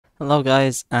Hello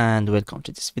guys and welcome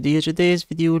to this video. Today's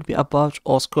video will be about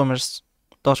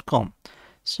osCommerce.com.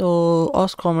 So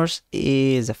osCommerce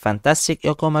is a fantastic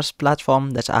e-commerce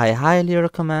platform that I highly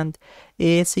recommend.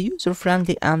 It's a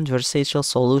user-friendly and versatile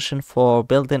solution for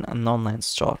building an online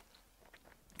store.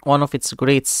 One of its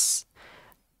greatest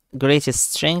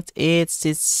strength is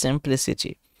its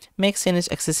simplicity, making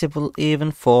it accessible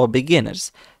even for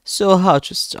beginners. So how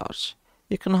to start?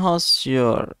 You can host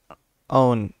your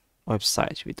own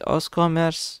website with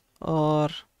osCommerce, or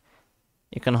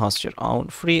you can host your own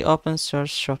free open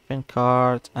source shopping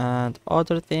cart and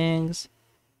other things.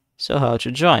 So how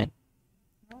to join?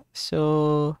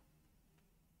 So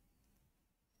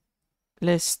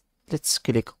let's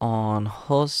click on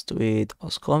host with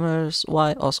osCommerce,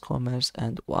 why osCommerce,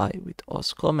 and why with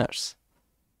osCommerce.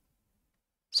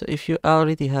 So if you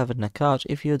already have an account,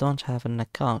 if you don't have an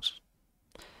account,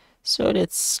 so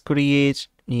let's create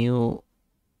new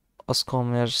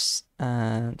osCommerce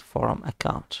and forum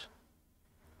account.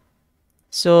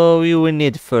 So you will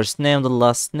need first name, the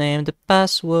last name, the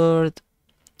password,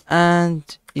 and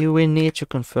you will need to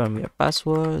confirm your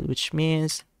password, which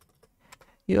means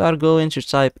you are going to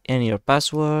type in your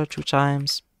password 2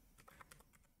 times.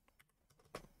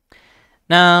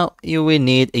 Now you will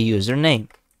need a username.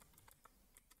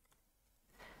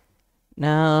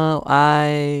 Now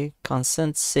I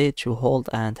consent say to hold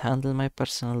and handle my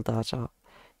personal data.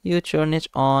 You turn it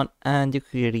on and you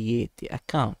create the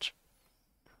account.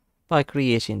 By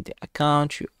creating the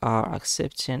account, you are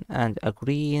accepting and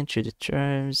agreeing to the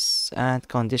terms and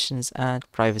conditions and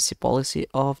privacy policy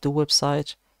of the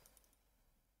website.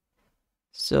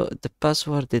 So the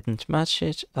password didn't match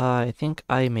it. I think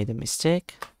I made a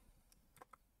mistake.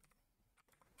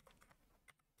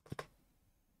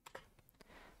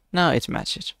 Now it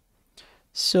matched.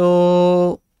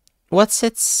 So what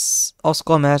sets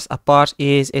osCommerce apart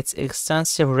is its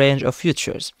extensive range of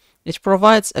features. It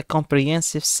provides a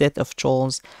comprehensive set of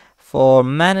tools for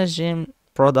managing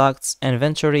products,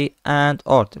 inventory, and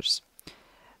orders.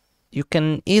 You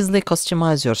can easily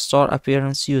customize your store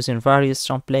appearance using various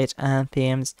templates and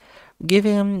themes,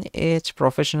 giving it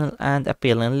professional and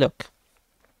appealing look.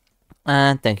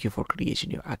 And thank you for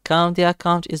creating your account. The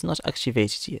account is not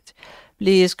activated yet.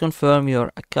 Please confirm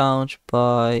your account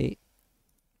by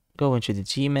going to the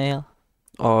Gmail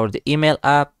or the email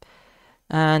app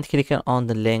and clicking on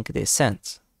the link they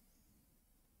sent.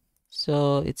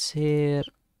 So it's here,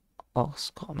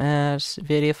 osCommerce,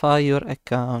 verify your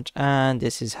account, and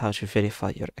this is how to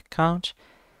verify your account.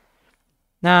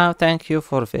 Now thank you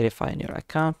for verifying your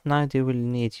account. Now they will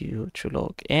need you to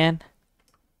log in.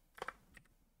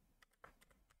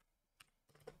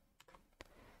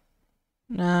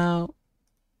 Now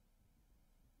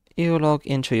you log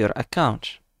into your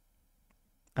account.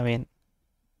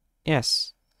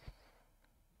 Yes.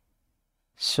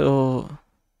 So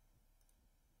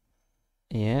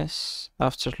yes,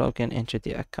 after logging into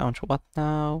the account, what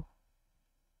now?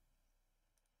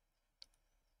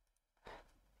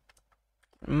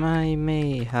 I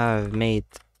may have made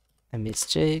a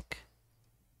mistake.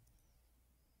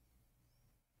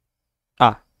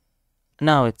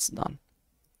 Now it's done.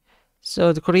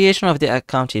 So the creation of the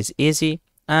account is easy,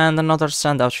 and another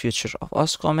standout feature of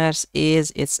osCommerce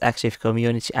is its active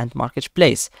community and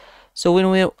marketplace. So when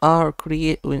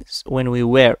we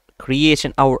were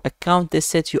creating our account, they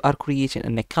said you are creating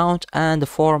an account and a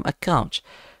forum account.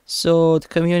 So the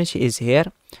community is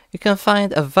here. You can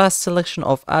find a vast selection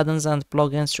of add-ons and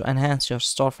plugins to enhance your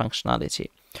store functionality.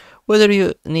 Whether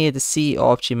you need SEO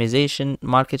optimization,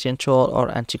 marketing tool,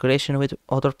 or integration with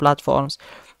other platforms,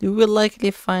 you will likely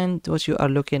find what you are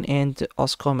looking in the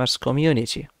osCommerce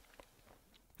community.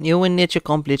 You will need to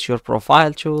complete your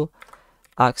profile to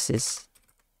access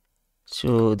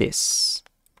to this.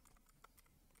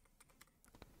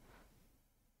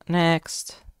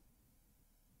 Next.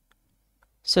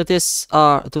 So those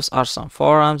are some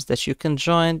forums that you can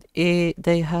join. It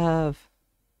has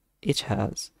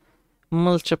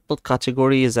multiple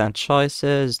categories and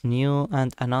choices, new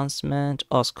and announcement,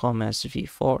 osCommerce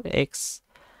v4x,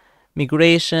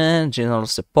 migration, general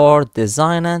support,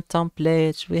 design and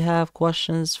templates. We have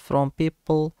questions from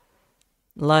people,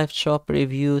 live shop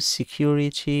reviews,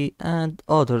 security, and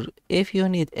other. If you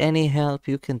need any help,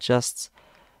 you can just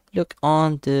look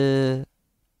on the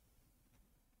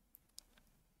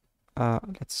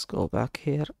let's go back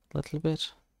here a little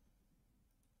bit.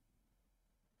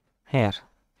 Here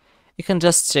you can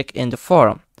just check in the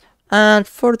forum. And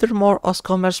furthermore,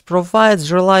 osCommerce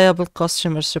provides reliable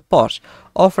customer support,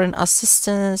 offering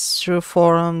assistance through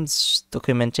forums,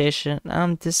 documentation,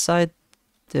 and the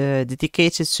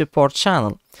dedicated support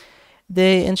channel.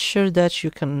 They ensure that you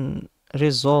can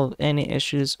resolve any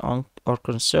issues or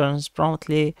concerns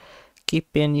promptly,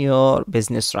 keeping your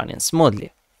business running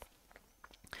smoothly.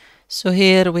 So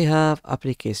here we have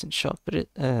application shop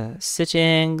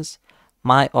settings,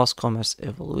 my osCommerce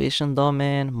evaluation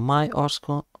domain, my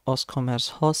osCommerce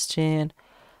hosting.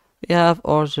 We have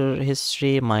order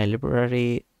history, my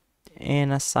library,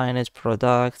 in assigned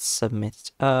products,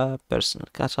 submit personal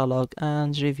catalog,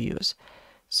 and reviews.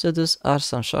 So those are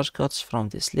some shortcuts from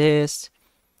this list.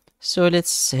 So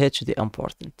let's head to the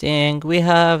important thing. We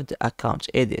have the account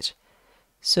edit.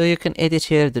 So you can edit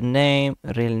here the name,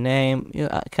 real name. You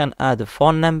can add a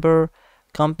phone number,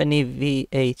 company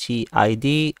VAT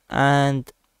ID,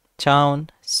 and town,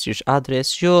 street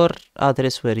address, your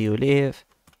address where you live.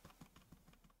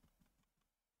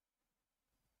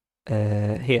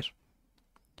 Here.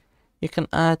 You can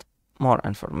add more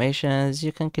informations.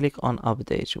 You can click on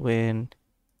update when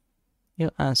you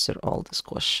answer all these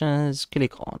questions.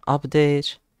 Click on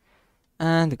update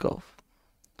and go.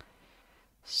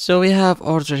 So we have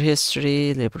order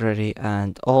history, library,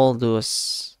 and all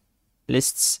those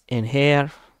lists in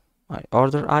here. My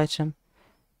order item.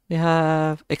 We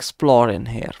have explore in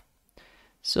here.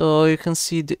 So you can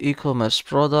see the e-commerce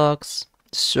products,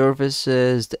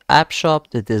 services, the app shop,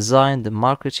 the design, the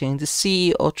marketing, the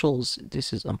CEO tools.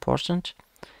 This is important.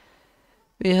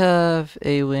 We have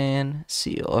a win,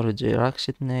 CEO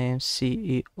redirected name,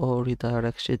 CEO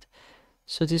redirected.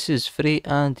 So this is free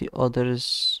and the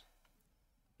others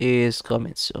is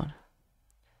coming soon.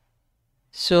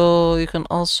 So you can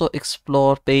also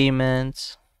explore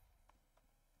payments,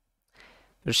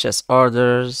 purchase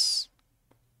orders,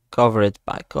 covered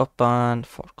by coupon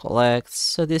for collects.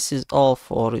 So this is all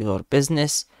for your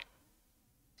business.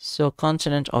 So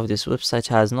content of this website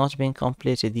has not been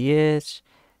completed yet,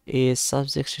 is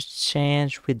subject to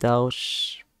change without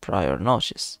prior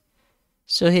notice.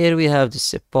 So here we have the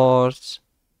support,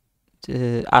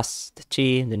 us, the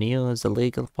team, the news, the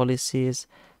legal policies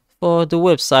for the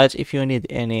website. If you need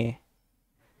anything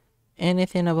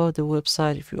about the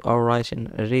website, if you are writing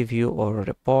a review or a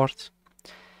report.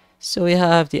 So we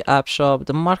have the app shop,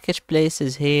 the marketplace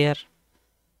is here.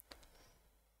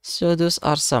 So those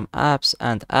are some apps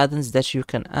and add-ins that you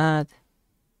can add.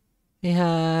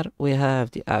 Here we have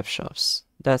the app shops.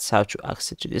 That's how to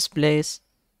access to this place.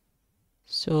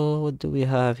 So what do we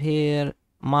have here?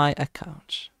 My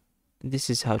account. This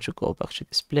is how to go back to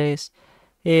this place.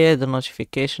 Here the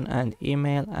notification and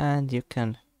email, and you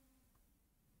can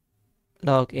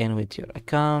log in with your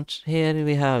account. Here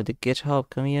we have the GitHub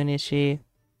community.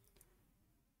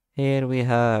 Here we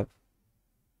have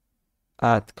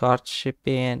add cart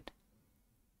shipping.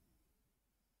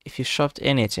 If you shopped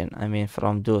anything, I mean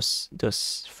from those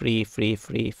free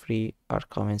are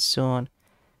coming soon.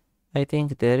 I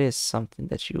think there is something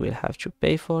that you will have to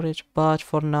pay for it, but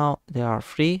for now they are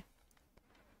free.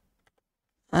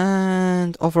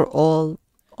 And overall,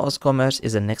 osCommerce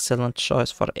is an excellent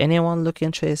choice for anyone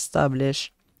looking to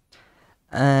establish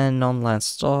an online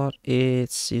store.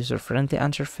 Its user-friendly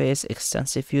interface,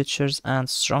 extensive features, and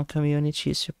strong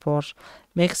community support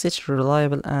makes it a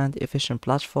reliable and efficient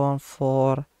platform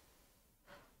for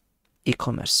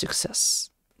e-commerce success.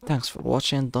 Thanks for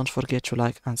watching. Don't forget to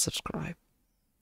like and subscribe.